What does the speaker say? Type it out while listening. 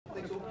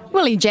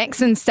Willie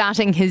Jackson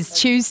starting his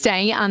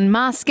Tuesday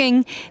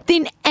unmasking,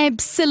 then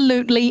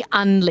absolutely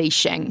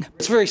unleashing.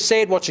 It's very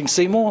sad watching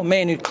Seymour, a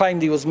man who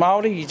claimed he was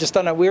Māori. You just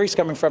don't know where he's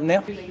coming from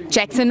now.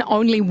 Jackson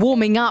only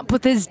warming up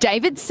with his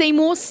David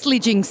Seymour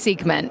sledging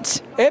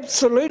segment.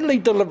 Absolutely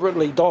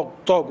deliberately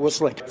dog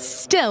whistling.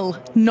 Still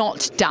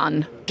not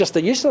done. Just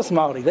a useless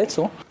Māori, that's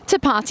all. Te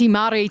Pāti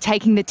Māori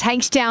taking the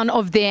takedown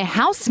of their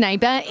house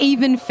neighbour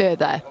even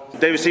further.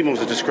 David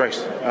Seymour's a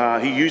disgrace.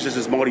 He uses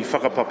his Māori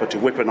whakapapa to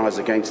weaponise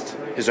against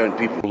his own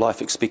people.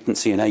 Life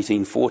expectancy in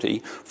 1840,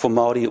 for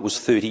Māori it was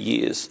 30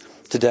 years.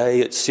 Today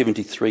it's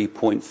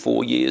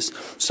 73.4 years.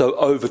 So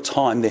over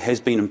time there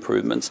has been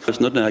improvements. It's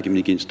not an argument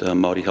against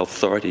Māori Health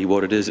Authority.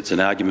 What it is, it's an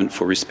argument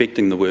for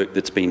respecting the work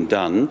that's been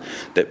done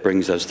that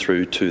brings us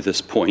through to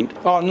this point.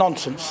 Oh,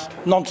 nonsense.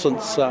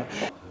 Nonsense.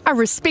 A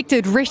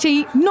respected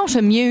reti not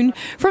immune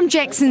from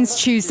Jackson's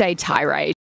Tuesday tirade.